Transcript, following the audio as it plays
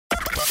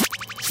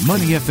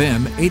Money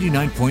FM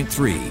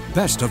 89.3,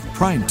 best of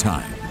prime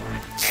time.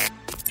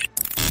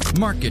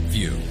 Market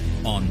View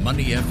on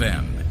Money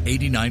FM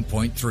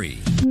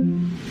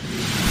 89.3.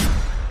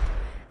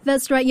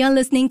 That's right, you're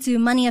listening to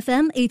Money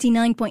FM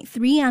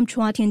 89.3. I'm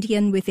Chua Tian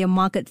Tian with your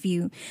market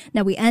view.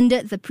 Now, we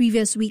ended the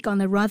previous week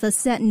on a rather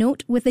sad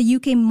note with the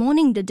UK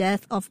mourning the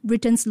death of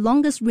Britain's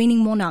longest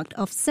reigning monarch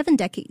of 7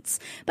 decades.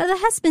 But there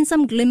has been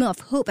some glimmer of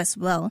hope as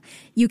well.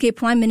 UK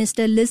Prime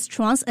Minister Liz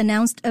Truss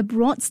announced a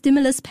broad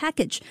stimulus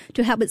package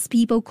to help its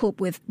people cope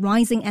with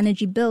rising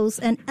energy bills.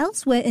 And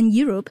elsewhere in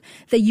Europe,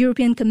 the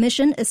European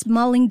Commission is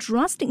mulling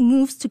drastic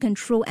moves to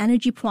control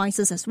energy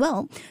prices as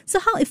well. So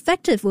how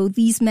effective will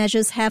these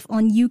measures have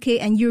on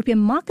UK and European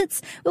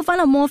markets? We'll find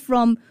out more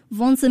from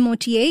Vincent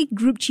Mortier,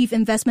 Group Chief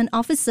Investment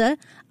Officer,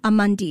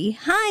 Amundi.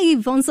 Hi,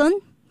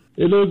 Vincent.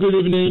 Hello, good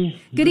evening.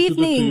 Good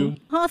evening.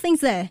 How are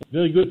things there?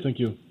 Very good, thank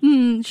you.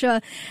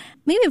 Sure.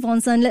 Maybe,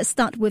 Vincent, let's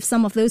start with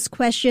some of those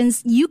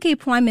questions. UK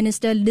Prime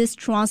Minister Liz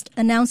Truss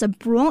announced a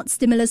broad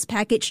stimulus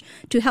package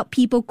to help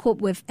people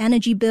cope with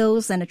energy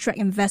bills and attract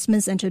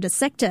investments into the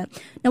sector.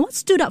 Now, what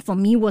stood out for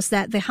me was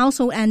that the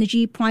household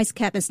energy price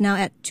cap is now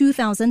at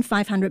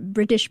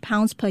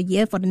 £2,500 per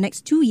year for the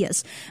next 2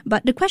 years.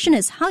 But the question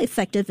is, how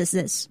effective is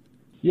this?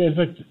 Yeah, in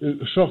fact,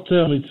 short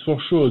term, it's for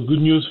sure good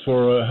news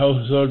for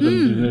households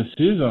and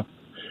businesses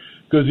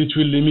because it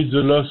will limit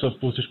the loss of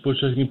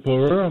purchasing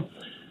power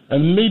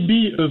and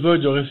maybe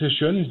avoid a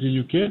recession in the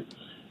UK.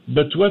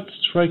 But what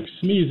strikes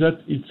me is that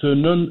it's a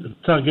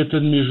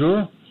non-targeted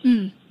measure,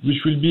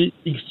 which will be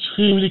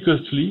extremely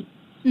costly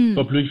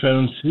for public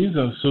finances.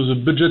 So the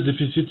budget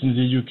deficit in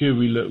the UK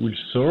will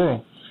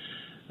soar.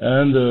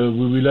 And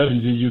we will have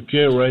in the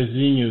UK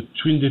rising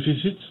twin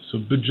deficits, so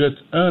budget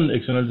and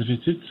external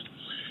deficits.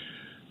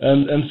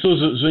 And so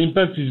the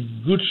impact is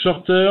good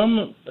short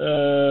term,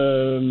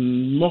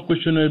 more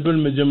questionable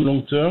medium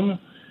long term,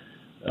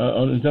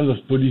 in terms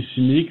of policy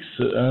mix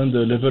and the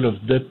level of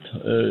debt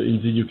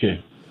in the UK.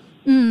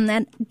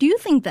 And do you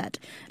think that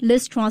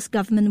Liz Truss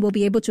government will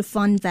be able to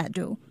fund that,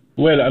 though?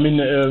 Well, I mean,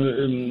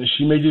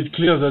 she made it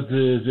clear that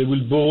they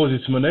will borrow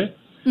this money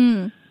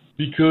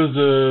because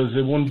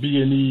there won't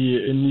be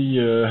any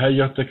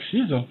higher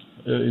taxes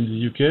in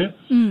the UK.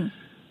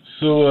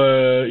 So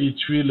it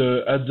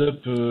will add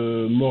up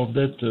more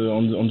debt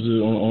on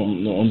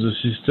the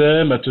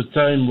system at a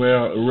time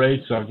where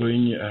rates are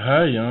going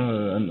high,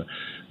 and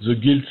the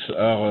gilts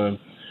are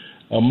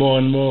more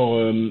and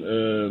more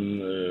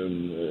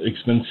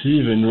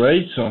expensive in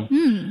rates,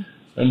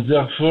 and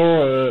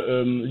therefore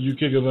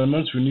UK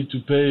governments will need to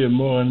pay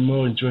more and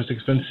more interest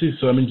expenses.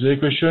 So I mean the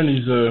equation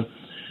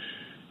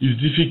is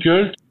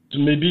difficult.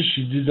 Maybe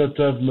she did not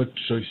have much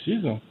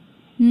choices.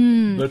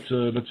 But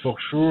for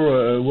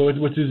sure,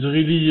 what is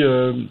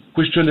really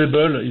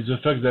questionable is the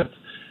fact that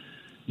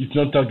it's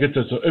not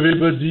targeted. So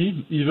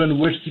everybody, even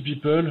wealthy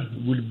people,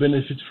 will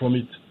benefit from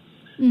it.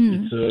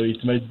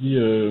 It might be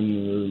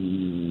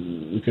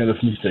a kind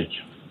of mistake.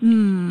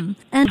 And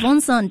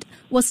Vincent,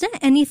 was there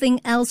anything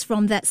else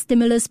from that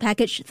stimulus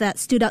package that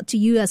stood out to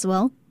you as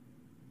well?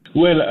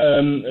 Well,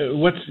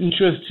 what's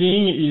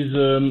interesting is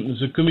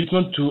the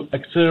commitment to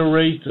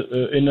accelerate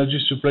energy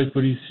supply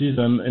policies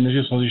and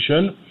energy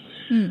transition.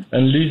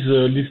 And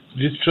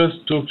Liz Truss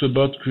talked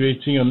about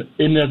creating an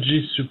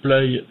energy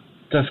supply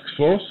task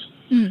force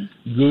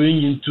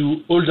going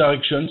into all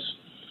directions.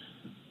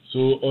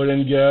 So oil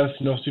and gas,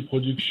 North Sea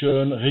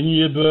production,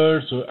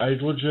 renewables, so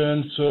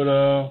hydrogen,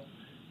 solar,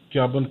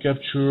 carbon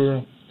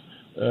capture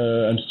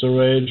and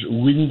storage,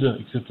 wind,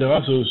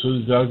 etc. So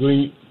they are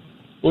going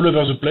all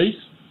over the place.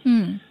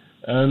 And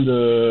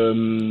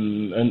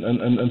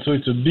so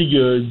it's a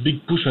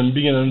big push and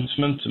big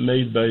announcement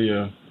made by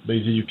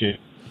the UK.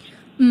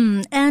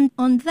 And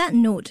on that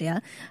note,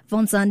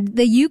 Vincent,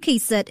 the UK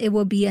said it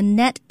will be a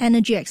net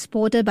energy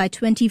exporter by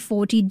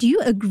 2040. Do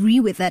you agree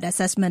with that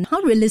assessment?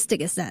 How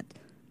realistic is that?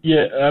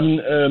 Yeah,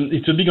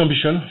 it's a big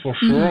ambition for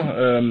sure.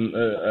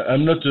 I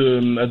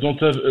don't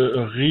have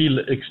a real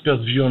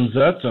expert view on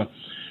that.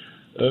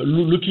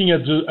 Looking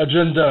at the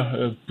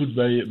agenda put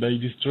by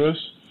Liz Truss,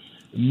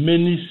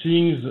 many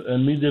things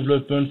and many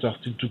developments are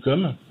still to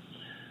come.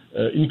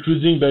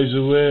 Including, by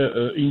the way,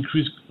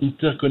 increased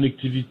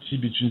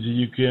interconnectivity between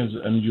the UK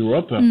and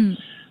Europe. And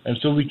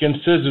so we can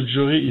say the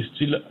jury is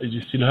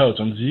still out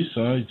on this.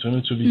 It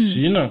remains to be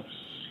seen.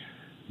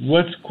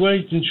 What's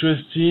quite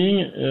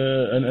interesting,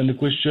 and the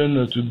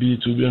question to be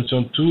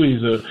answered to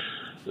is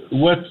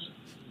what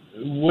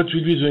will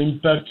be the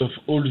impact of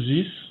all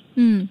this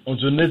on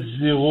the net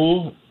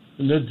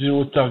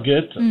zero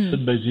target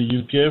set by the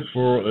UK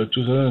for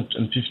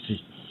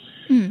 2050.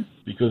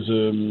 Because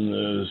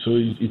so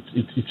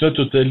it's not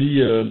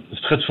totally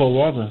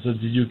straightforward that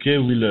the UK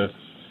will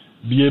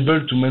be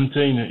able to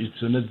maintain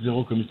its net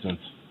zero commitment.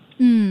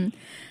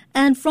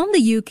 And from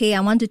the UK,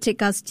 I want to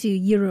take us to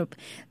Europe.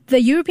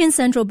 The European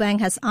Central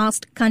Bank has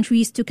asked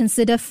countries to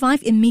consider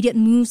 5 immediate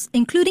moves,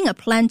 including a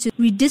plan to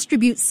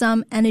redistribute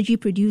some energy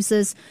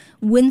producers,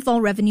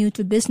 windfall revenue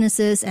to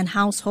businesses and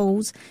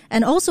households,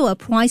 and also a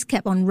price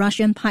cap on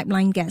Russian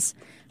pipeline gas.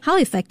 How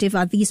effective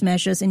are these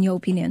measures in your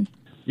opinion?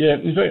 Yeah,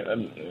 in fact,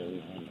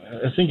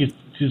 I think it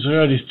is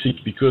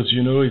realistic because,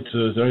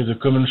 there is a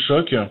common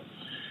shock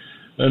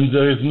and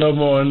there is now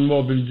more and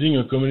more building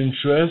a common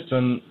interest.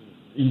 And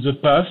in the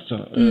past,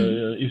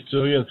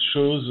 history has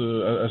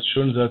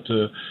shown that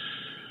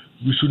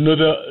we should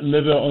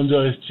never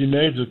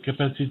underestimate the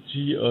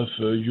capacity of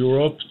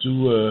Europe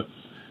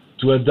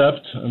to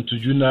adapt and to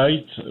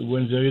unite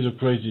when there is a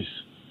crisis.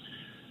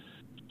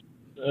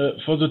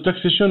 For the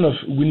taxation of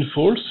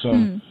windfalls,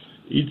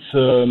 it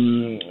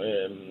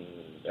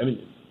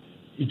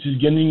is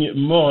gaining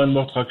more and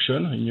more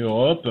traction in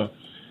Europe.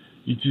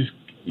 It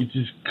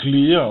is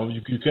clear,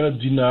 you cannot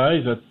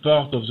deny that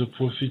part of the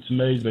profits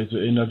made by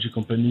the energy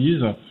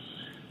companies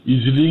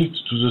is linked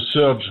to the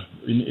surge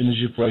in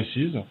energy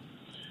prices,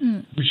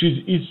 which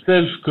is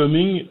itself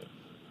coming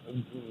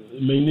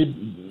mainly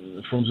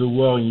from the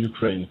war in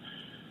Ukraine.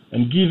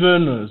 And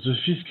given the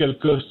fiscal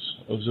costs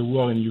of the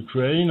war in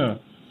Ukraine,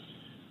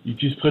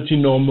 it is pretty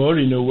normal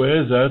in a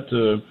way that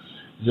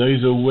there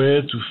is a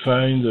way to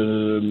find,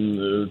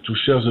 to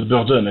share the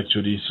burden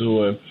actually.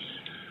 So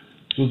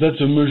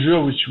that's a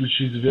measure which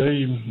is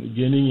very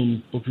gaining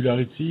in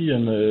popularity,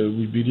 and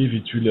we believe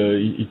it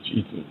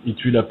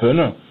will happen.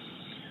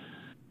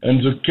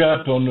 And the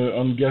cap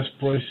on gas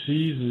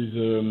prices is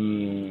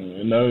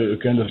now a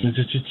kind of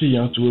necessity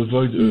to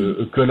avoid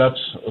a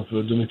collapse of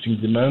domestic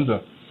demand,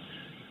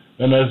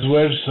 and as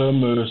well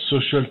some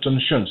social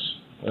tensions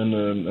and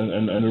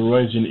a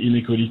rise in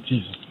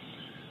inequalities.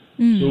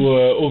 So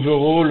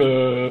overall,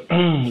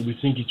 we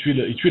think it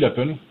will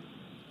happen,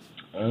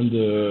 and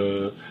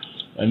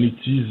it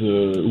is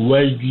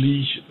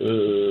widely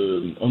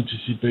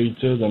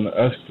anticipated and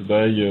asked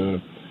by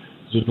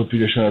the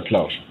population at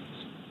large.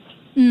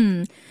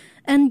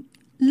 And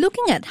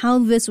looking at how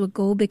this will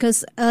go,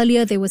 because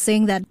earlier they were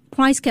saying that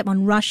price cap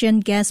on Russian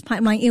gas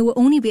pipeline, it will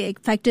only be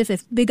effective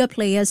if bigger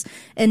players,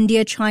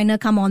 India, China,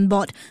 come on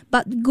board.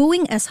 But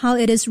going as how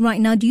it is right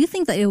now, do you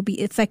think that it will be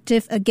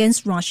effective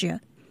against Russia?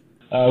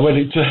 Well,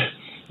 it's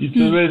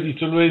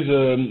always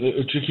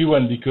a tricky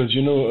one because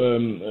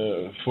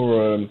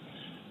for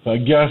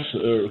gas,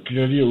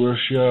 clearly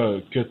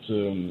Russia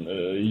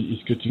is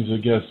cutting the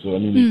gas. So I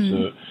mean,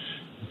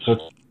 it's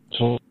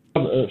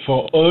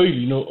for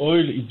oil.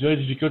 Oil, it's very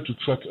difficult to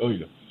track oil.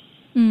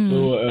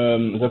 So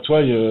that's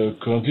why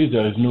currently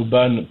there is no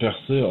ban per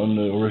se on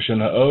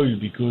Russian oil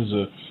because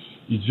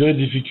it's very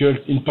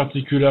difficult, in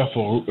particular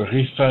for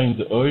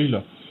refined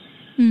oil,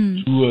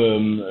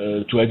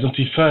 to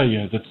identify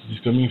that it is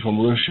coming from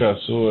Russia.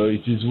 So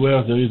it is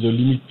where there is a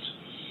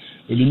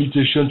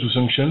limitation to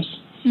sanctions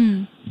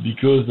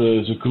because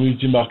the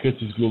commodity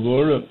market is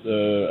global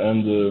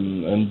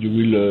and you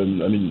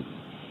will.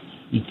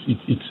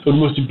 It's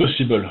almost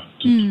impossible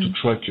to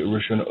track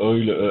Russian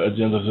oil at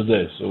the end of the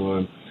day.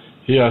 So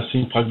here I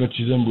think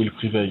pragmatism will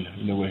prevail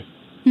in a way.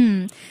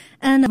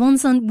 And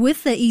Vincent,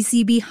 with the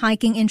ECB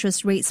hiking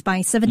interest rates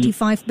by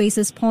 75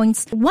 basis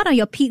points, what are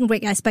your peak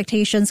rate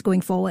expectations going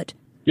forward?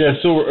 Yeah,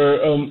 so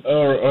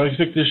our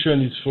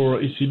expectation is for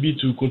ECB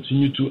to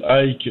continue to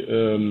hike,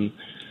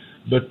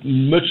 but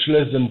much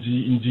less than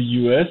in the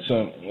US.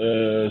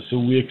 So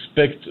we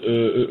expect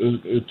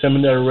a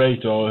terminal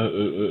rate or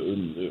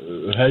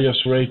a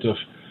highest rate of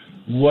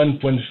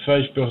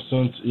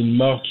 1.5% in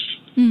March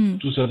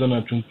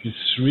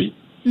 2023.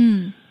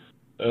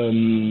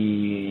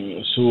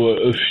 So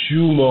a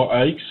few more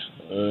hikes,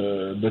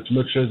 but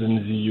much less than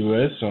the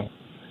US.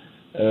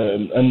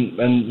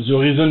 And the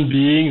reason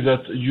being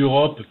that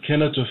Europe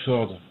cannot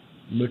afford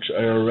much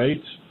higher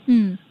rates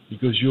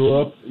because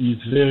Europe is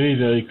very,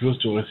 very close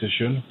to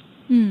recession,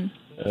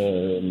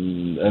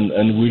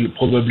 and will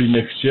probably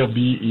next year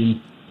be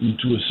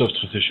into a soft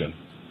recession.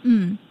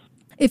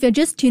 If you're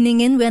just tuning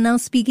in, we're now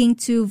speaking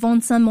to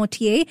Vincent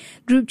Mortier,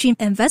 Group Chief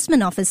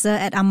Investment Officer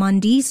at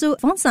Amundi. So,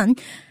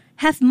 Vincent,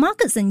 have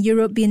markets in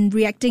Europe been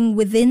reacting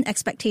within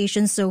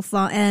expectations so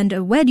far,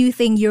 and where do you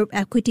think Europe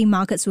equity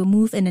markets will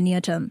move in the near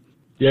term?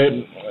 Yeah,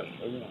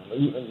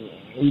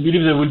 we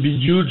believe there will be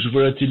huge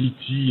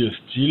volatility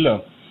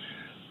still.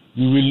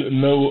 We will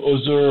know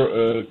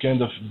other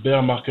kind of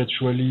bear market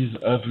rallies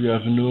as we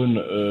have known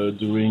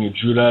during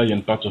July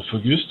and part of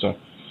August.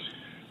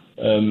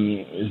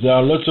 There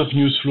are lots of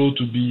news flow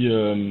to be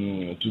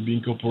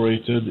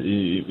incorporated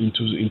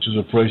into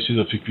the prices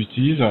of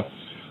equities.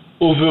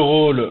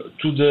 Overall,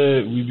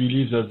 today we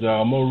believe that there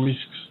are more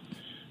risks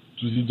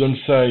to the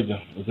downside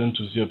than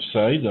to the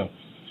upside,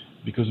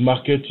 because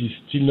market is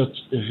still not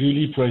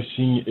really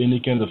pricing any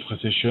kind of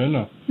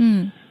recession.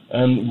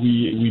 And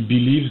we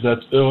believe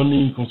that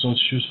earning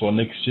consensus for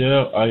next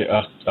year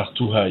are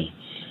too high.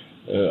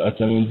 At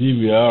Amundi,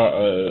 we are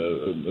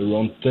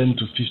around 10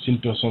 to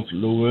 15%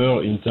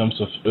 lower in terms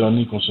of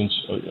earning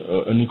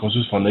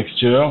consensus for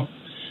next year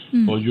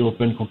for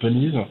European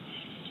companies.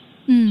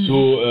 So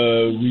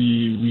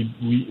we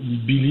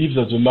believe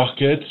that the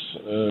markets,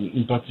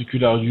 in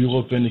particular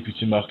European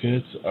equity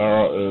markets,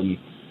 are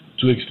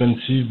too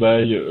expensive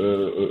by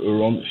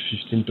around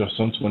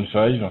 15%,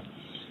 1.5.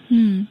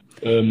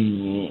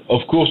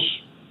 Of course,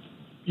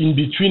 in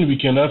between, we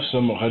can have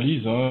some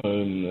rallies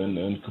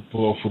and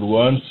powerful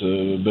ones,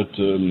 but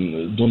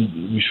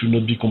we should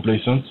not be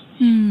complacent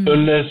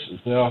unless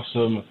there are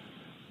some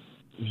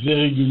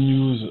very good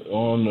news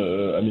on,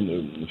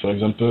 for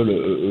example,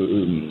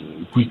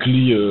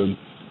 quickly a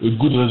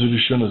good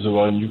resolution of the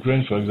war in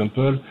Ukraine, for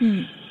example.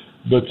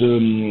 But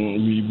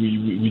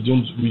we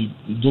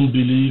don't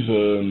believe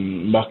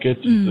market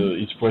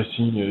is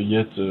pricing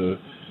yet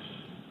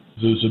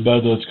the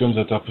bad outcomes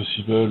that are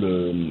possible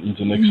in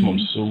the next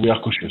months. So we are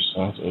cautious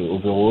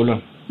overall.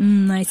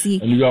 I see.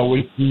 And we are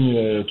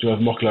waiting to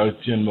have more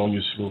clarity and more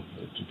news flow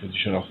to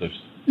position ourselves.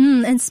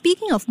 And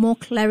speaking of more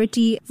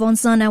clarity,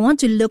 Vincent, I want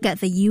to look at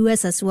the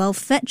U.S. as well.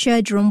 Fed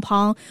Chair Jerome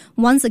Powell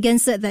once again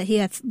said that he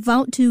has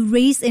vowed to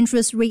raise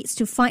interest rates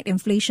to fight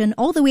inflation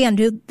all the way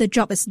until the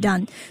job is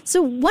done.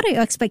 So what are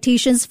your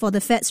expectations for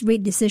the Fed's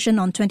rate decision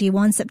on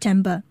 21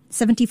 September?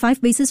 75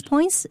 basis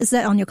points? Is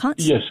that on your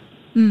cards? Yes.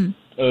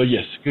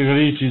 Yes,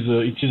 clearly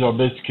it is our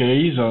best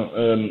case.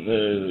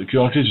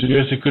 Currently, the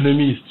U.S.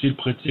 economy is still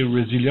pretty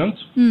resilient,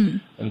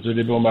 and the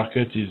labor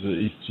market is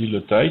still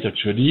tight,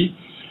 actually.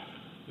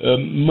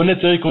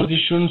 Monetary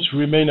conditions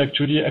remain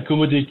actually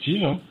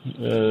accommodative.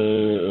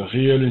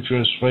 Real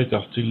interest rates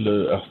are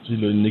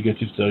still in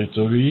negative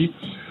territory.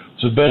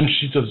 The balance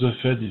sheet of the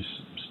Fed is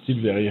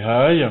still very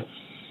high,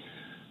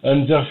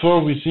 and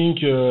therefore we think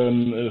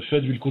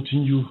Fed will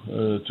continue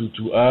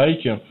to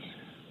hike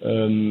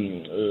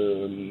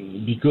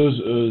because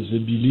they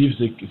believe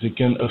they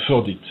can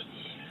afford it.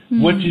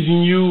 What is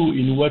new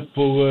in what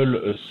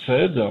Powell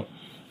said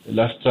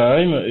last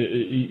time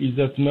is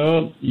that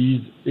now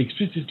he's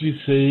explicitly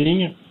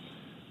saying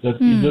that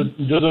he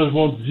doesn't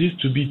want this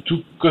to be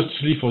too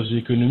costly for the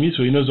economy.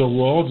 So in other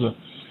words,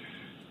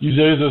 if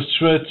there is a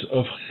threat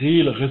of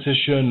real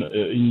recession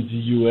in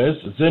the US,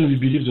 then we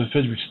believe the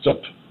Fed will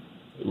stop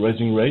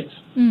raising rates.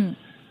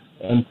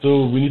 And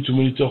so we need to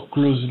monitor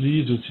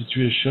closely the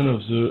situation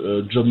of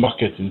the job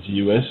market in the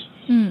US,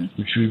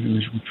 which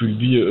will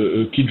be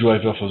a key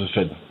driver for the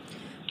Fed.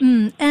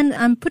 And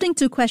I'm putting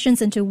two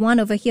questions into one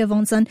over here,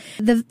 Vincent.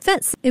 The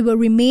Fed, it will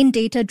remain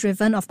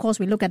data-driven. Of course,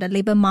 we look at the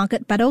labor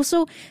market, but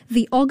also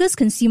the August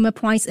Consumer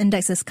Price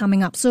Index is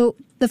coming up. So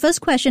the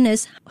first question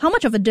is, how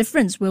much of a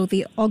difference will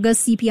the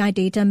August CPI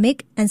data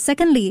make? And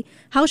secondly,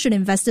 how should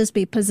investors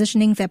be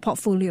positioning their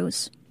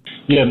portfolios?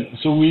 Yeah,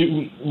 so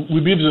we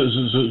believe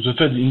the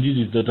Fed indeed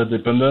is data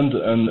dependent,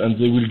 and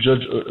they will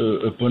judge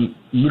upon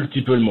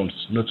multiple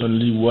months, not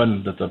only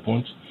one data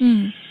point.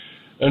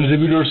 And they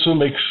will also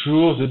make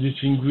sure they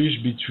distinguish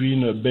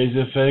between base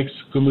effects,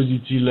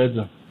 commodity-led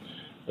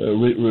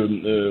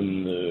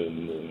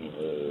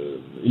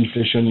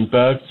inflation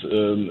impacts,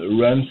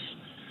 rents,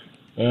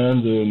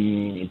 and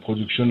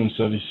production and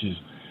services.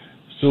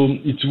 So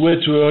it's way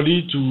too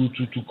early to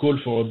call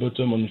for a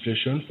bottom on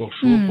inflation, for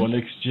sure. For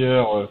next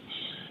year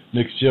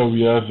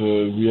we have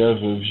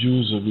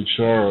views which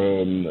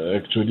are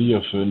actually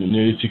of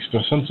nearly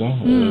 6%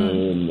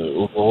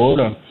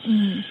 overall.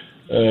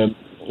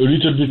 A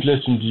little bit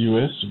less in the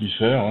US, to be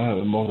fair,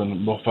 more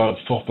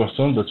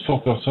 4%, but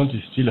 4%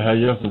 is still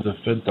higher than the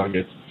Fed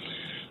target.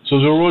 So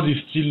the road is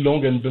still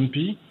long and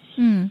bumpy.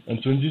 And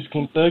so in this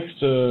context,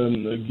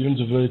 given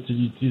the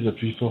volatility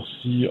that we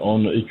foresee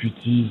on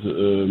equities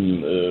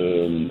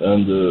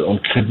and on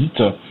credit,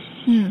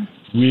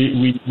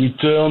 we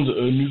turned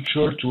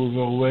neutral to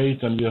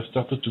overweight, and we have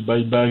started to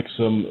buy back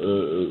some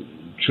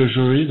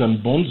treasuries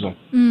and bonds,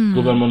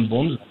 government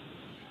bonds,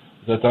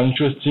 that are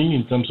interesting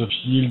in terms of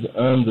yield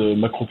and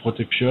macro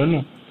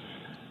protection.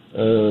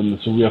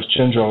 So we have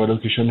changed our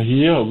allocation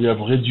here. We have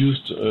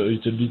reduced a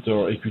little bit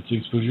our equity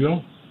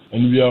exposure.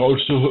 And we are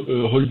also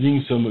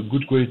holding some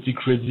good quality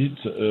credit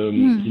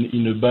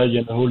in a buy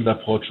and hold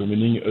approach,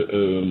 meaning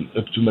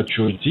up to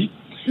maturity.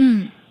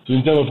 So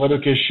in terms of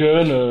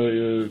allocation,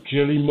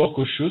 clearly more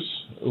cautious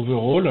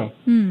overall,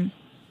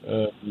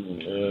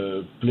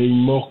 playing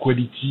more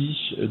quality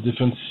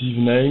defensive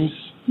names,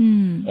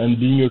 and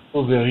being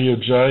also very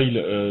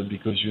agile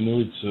because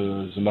it's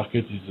the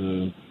market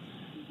is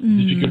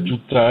difficult to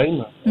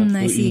time.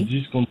 I see.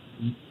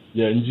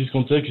 In this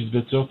context, it's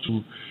better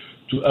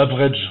to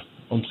average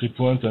entry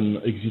point and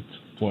exit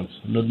points,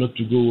 not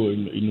to go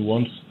in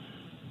once,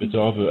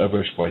 better have an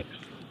average price.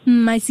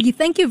 I see.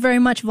 Thank you very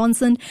much,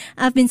 Vincent.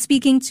 I've been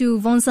speaking to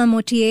Vincent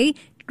Mottier,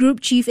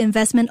 Group Chief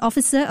Investment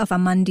Officer of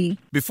Amundi.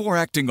 Before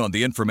acting on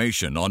the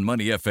information on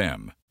Money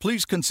FM,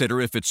 please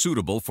consider if it's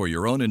suitable for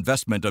your own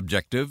investment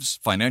objectives,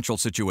 financial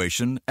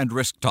situation, and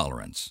risk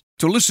tolerance.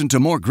 To listen to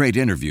more great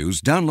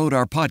interviews, download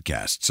our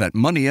podcasts at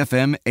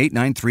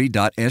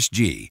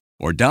moneyfm893.sg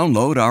or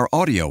download our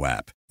audio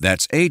app.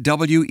 That's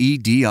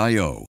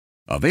AWEDIO.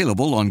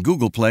 Available on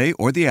Google Play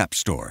or the App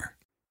Store.